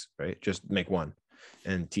 carvings, right? Just make one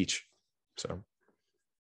and teach. So.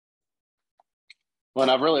 Well,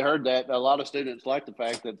 and I've really heard that a lot of students like the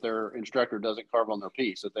fact that their instructor doesn't carve on their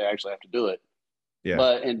piece, that they actually have to do it. Yeah.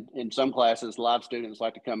 But in some classes, a lot of students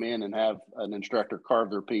like to come in and have an instructor carve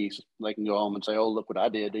their piece. They can go home and say, "Oh, look what I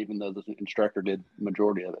did," even though the instructor did the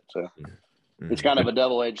majority of it. So it's kind of a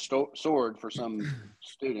double-edged sword for some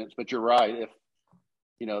students. But you're right.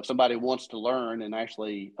 If somebody wants to learn and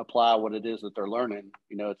actually apply what it is that they're learning,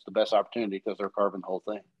 it's the best opportunity because they're carving the whole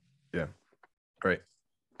thing. Yeah. Right.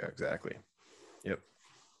 Yeah, exactly. Yep.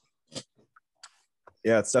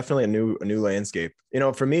 Yeah, it's definitely a new landscape.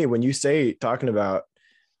 For me, when you say talking about,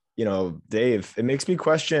 Dave, it makes me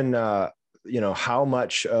question, how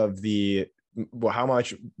much the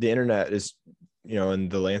internet is, and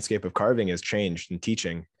the landscape of carving has changed, and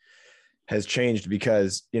teaching has changed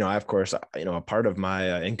because, of course, a part of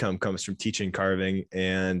my income comes from teaching carving,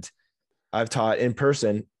 and I've taught in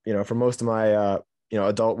person, for most of my,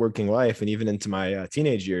 adult working life, and even into my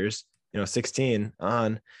teenage years, 16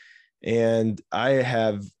 on. And I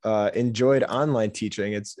have enjoyed online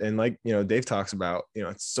teaching. And like, Dave talks about,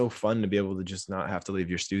 it's so fun to be able to just not have to leave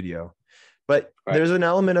your studio. But there's an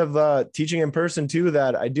element of teaching in person too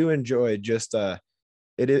that I do enjoy. Just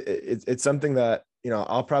it's something that,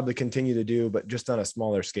 I'll probably continue to do, but just on a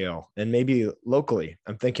smaller scale and maybe locally.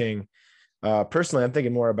 I'm thinking personally, I'm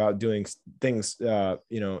thinking more about doing things,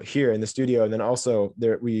 here in the studio. And then also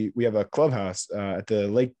we have a clubhouse at the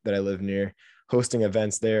lake that I live near, hosting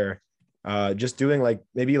events there. Just doing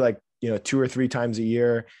maybe 2 or 3 times a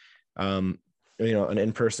year, an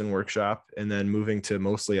in-person workshop, and then moving to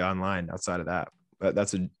mostly online outside of that. But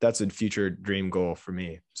that's a future dream goal for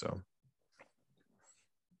me. So.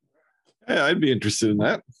 Yeah, I'd be interested in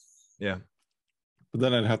that. Yeah. But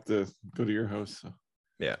then I'd have to go to your house. So.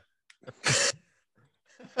 Yeah.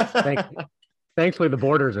 Thankfully, the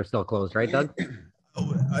borders are still closed, right, Doug?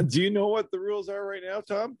 Do you know what the rules are right now,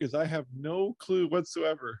 Tom? Because I have no clue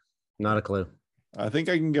whatsoever. Not a clue. I think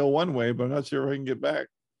I can go one way, but I'm not sure if I can get back,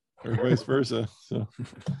 or vice versa. So,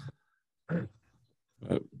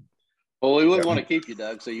 well, we wouldn't want to keep you,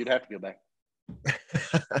 Doug, so you'd have to go back.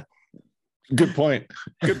 Good point.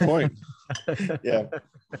 Good point. Yeah.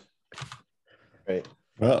 Right.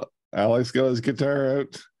 Well, Alex got his guitar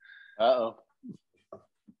out. Uh-oh.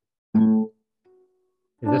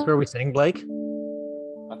 Is this where we sing, Blake?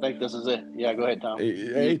 I think this is it. Yeah, go ahead, Tom.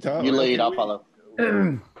 Hey, Tom. You lead, I'll follow.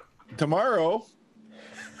 Tomorrow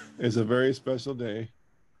is a very special day.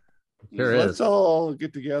 Sure Let's is. all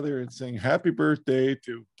get together and sing happy birthday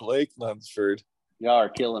to Blake Lunsford. Y'all are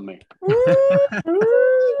killing me.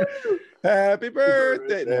 Happy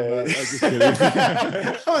birthday. No, I'm just kidding.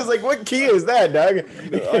 I was like, what key is that, Doug?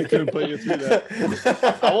 No, I couldn't put you through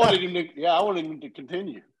that. I wanted him to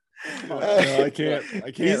continue. No, I can't.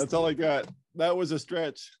 That's all I got. That was a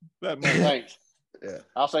stretch. That much. Thanks. Yeah.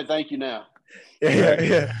 I'll say thank you now.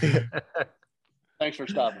 Yeah. Thanks for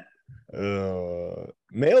stopping.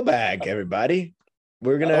 Mailbag, everybody.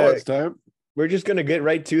 It's time. We're just gonna get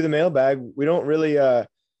right to the mailbag. We don't really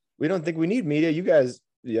we don't think we need media. You guys,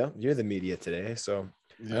 yeah, you're the media today. So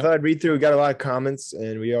Yeah. I thought I'd read through. We got a lot of comments,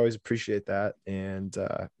 and we always appreciate that. And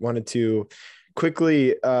wanted to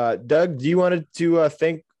quickly, Doug, do you wanted to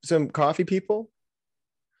thank some coffee people?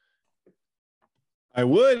 I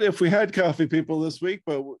would if we had coffee people this week,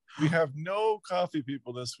 but we have no coffee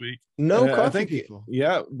people this week. No And I coffee think- people.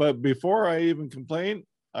 Yeah, but before I even complain,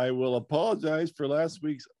 I will apologize for last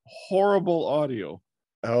week's horrible audio.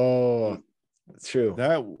 Oh, that's true.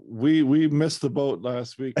 That we missed the boat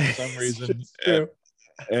last week for some reason. It's true.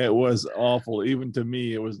 It was awful. Even to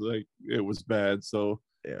me, it was bad. So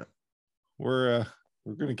Yeah. we're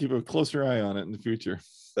gonna keep a closer eye on it in the future.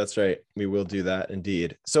 That's right. We will do that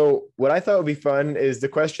indeed. So what I thought would be fun is the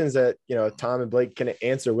questions that, Tom and Blake can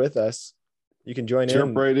answer with us. You can join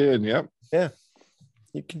Jump in. right in. Yep.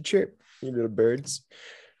 You can chirp, you little birds.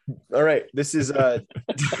 All right. This is Rob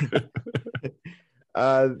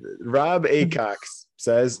Acox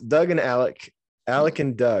says, Doug and Alec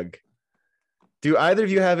and Doug. Do either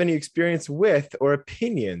of you have any experience with or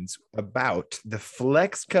opinions about the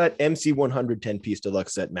FlexCut MC100 10-piece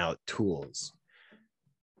deluxe set mallet tools?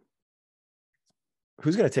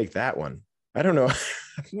 Who's going to take that one? I don't know.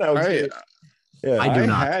 No, I do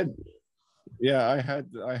not.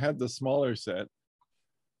 I had the smaller set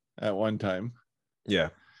at one time. Yeah.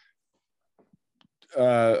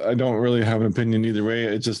 I don't really have an opinion either way.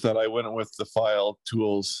 It's just that I went with the file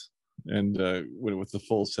tools and went with the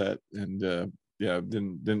full set, and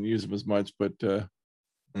didn't use them as much, but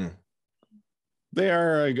they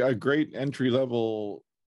are a great entry level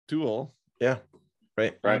tool. Yeah.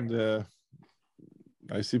 Right. And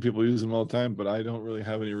I see people use them all the time, but I don't really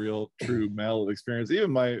have any real true mallet experience.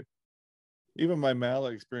 Even my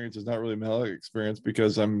mallet experience is not really mallet experience,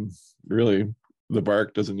 because the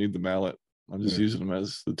bark doesn't need the mallet. I'm just using them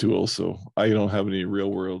as the tool, so I don't have any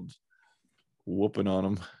real world whooping on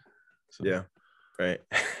them. So. Yeah, right.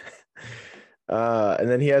 And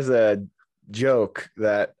then he has a joke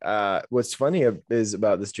that what's funny is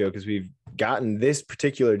about this joke is we've gotten this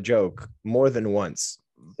particular joke more than once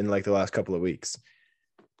in like the last couple of weeks.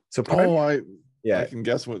 So I can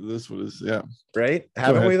guess what this was. Yeah, right.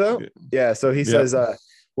 Haven't we though? Yeah. So he says,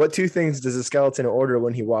 "What two things does a skeleton order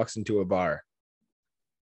when he walks into a bar?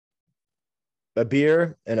 A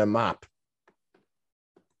beer and a mop."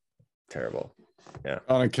 Terrible. Yeah.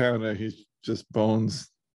 On account of he's just bones.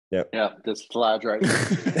 Yep. Yeah, this slides right.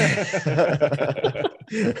 That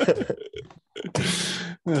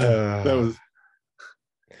was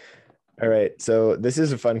all right. So this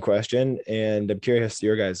is a fun question, and I'm curious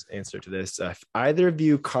your guys' answer to this. If either of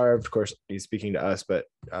you carved, of course, he's speaking to us, but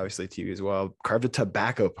obviously to you as well, carved a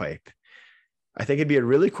tobacco pipe. I think it'd be a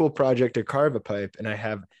really cool project to carve a pipe, and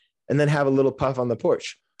then have a little puff on the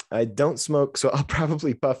porch. I don't smoke, so I'll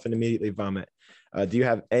probably puff and immediately vomit. Do you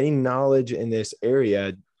have any knowledge in this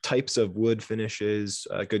area? Types of wood finishes,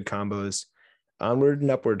 good combos? Onward and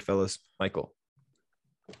upward, fellas. Michael.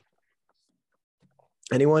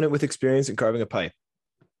 Anyone with experience in carving a pipe?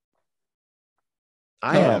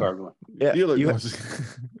 I have. Yeah,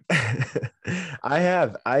 I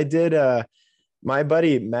have. I did. My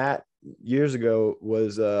buddy Matt years ago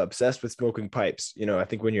was obsessed with smoking pipes. I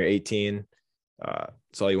think when you're 18,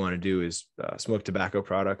 it's all you want to do is smoke tobacco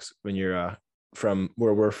products when you're from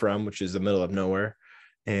where we're from, which is the middle of nowhere.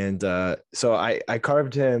 And so I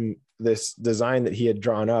carved him this design that he had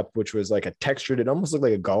drawn up, which was like it almost looked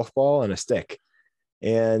like a golf ball and a stick.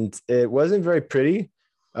 And it wasn't very pretty,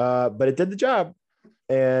 but it did the job.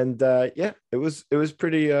 And it was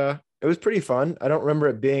pretty fun. I don't remember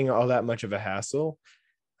it being all that much of a hassle.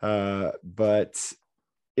 But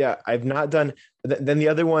yeah, I've not done. Then the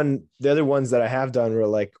other ones that I have done were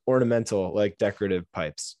like ornamental, like decorative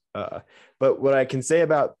pipes. But what I can say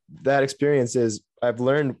about that experience is I've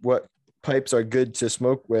learned what pipes are good to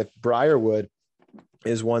smoke with. Briarwood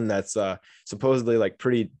is one that's supposedly like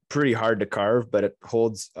pretty hard to carve, but it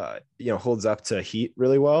holds up to heat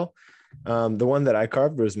really well. The one that I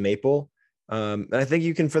carved was maple, and I think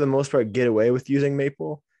you can for the most part get away with using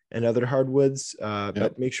maple and other hardwoods,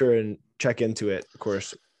 but make sure and check into it, of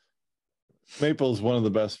course. Maple is one of the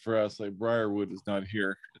best for us. Like briarwood is not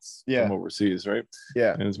here; it's from overseas, right?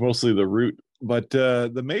 Yeah, and it's mostly the root. But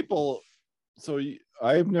the maple. So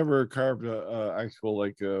I've never carved a actual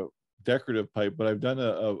like a decorative pipe, but I've done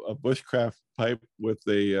a bushcraft pipe with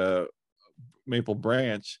a maple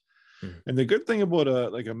branch. And the good thing about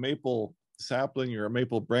a maple sapling or a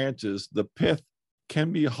maple branch is the pith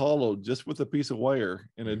can be hollowed just with a piece of wire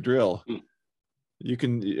and a drill. You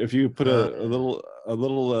can, if you put a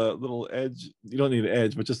little edge, you don't need an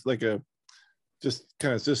edge, but just like just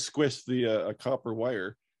squish the copper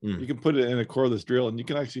wire. You can put it in a cordless drill, and you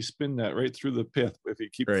can actually spin that right through the pith if you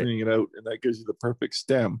keep cleaning it out, and that gives you the perfect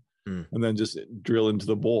stem. And then just drill into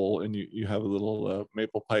the bowl, and you have a little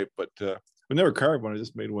maple pipe. But I never carved one; I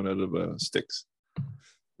just made one out of sticks.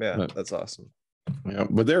 Yeah, that's awesome. Yeah,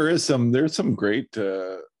 but there's some great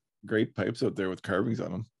pipes out there with carvings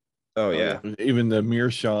on them. Oh yeah, even the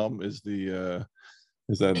meerschaum is that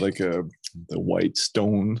like the white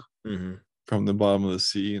stone from the bottom of the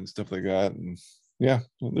sea and stuff like that, and yeah,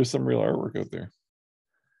 there's some real artwork out there.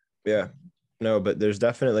 Yeah, no, but there's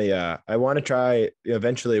definitely I want to try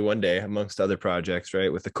eventually one day amongst other projects,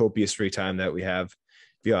 right? With the copious free time that we have,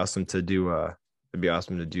 it'd be awesome to do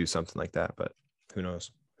something like that. But who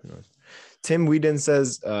knows? Tim Whedon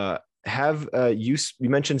says, you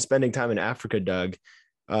mentioned spending time in Africa, Doug.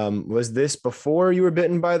 Was this before you were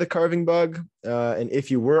bitten by the carving bug? And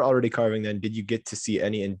if you were already carving, then did you get to see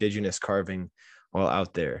any indigenous carving while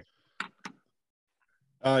out there?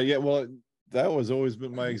 Yeah, well, that was always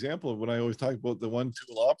been my example of when I always talked about the one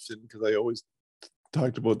tool option, because I always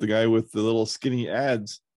talked about the guy with the little skinny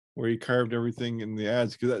ads where he carved everything in the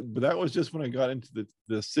ads. But that was just when I got into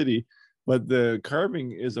the city. But the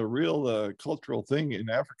carving is a real cultural thing in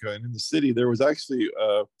Africa, and in the city there was actually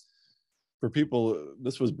for people.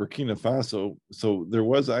 This was Burkina Faso, so there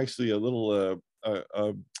was actually a little kind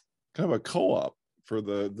of a co-op for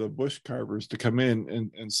the bush carvers to come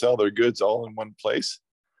in and sell their goods all in one place.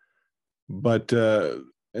 But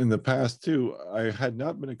in the past too, I had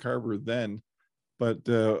not been a carver then, but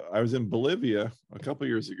I was in Bolivia a couple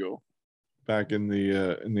years ago, back in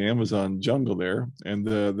the Amazon jungle there, and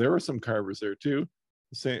there were some carvers there too,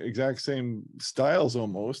 exact same styles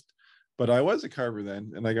almost. But I was a carver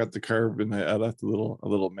then, and I got to carve, and I left a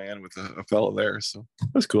little man with a fellow there, so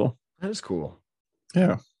that's cool. That is cool.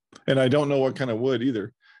 Yeah, and I don't know what kind of wood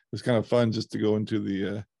either. It's kind of fun just to go into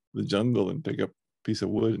the jungle and pick up a piece of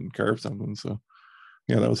wood and carve something. So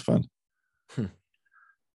yeah, that was fun.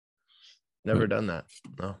 Never done that.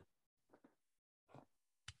 No.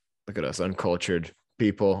 Look at us, uncultured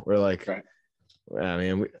people. We're like, Right. I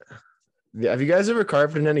mean, have you guys ever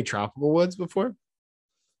carved in any tropical woods before?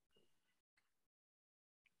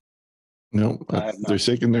 Nope. I have not. They're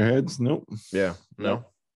shaking their heads. Nope. Yeah. No. No.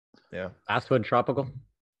 Yeah. Basswood tropical.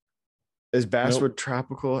 Is basswood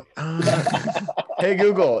tropical? Hey,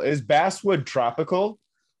 Google, is basswood tropical?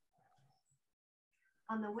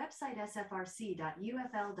 On the website sfrc.ufl.edu,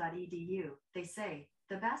 they say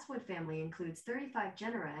the basswood family includes 35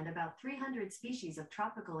 genera and about 300 species of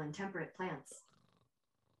tropical and temperate plants.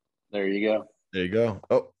 There you go. There you go.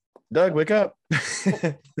 Oh, Doug, wake up.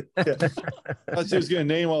 I thought she was going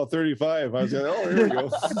to name all 35. I was like, oh, here we go.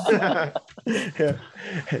 Yeah.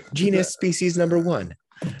 Genus species number 1.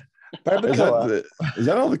 Is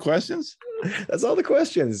that all the questions? That's all the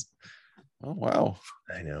questions. Oh, wow.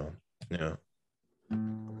 I know. Yeah.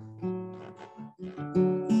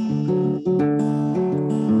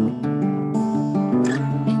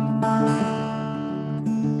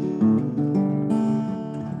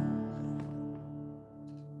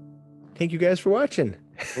 Thank you guys for watching.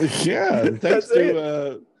 Yeah. Thanks That's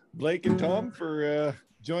to Blake and Tom for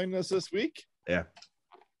joining us this week. Yeah.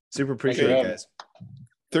 Super appreciate Thank it, you. guys.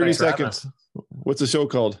 30 Thanks for having seconds. What's the show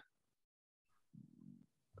called?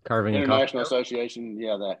 Carving and International coffee. Association.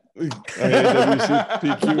 Yeah, that.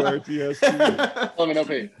 IAWCPQRTS.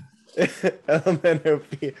 LMNOP.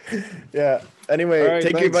 LMNOP. Yeah. Anyway, All right,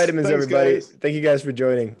 take your thanks. vitamins, Thanks, everybody. guys. Thank you guys for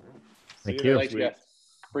joining. Thank See you you. next Thanks, week. guys.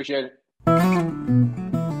 Appreciate it.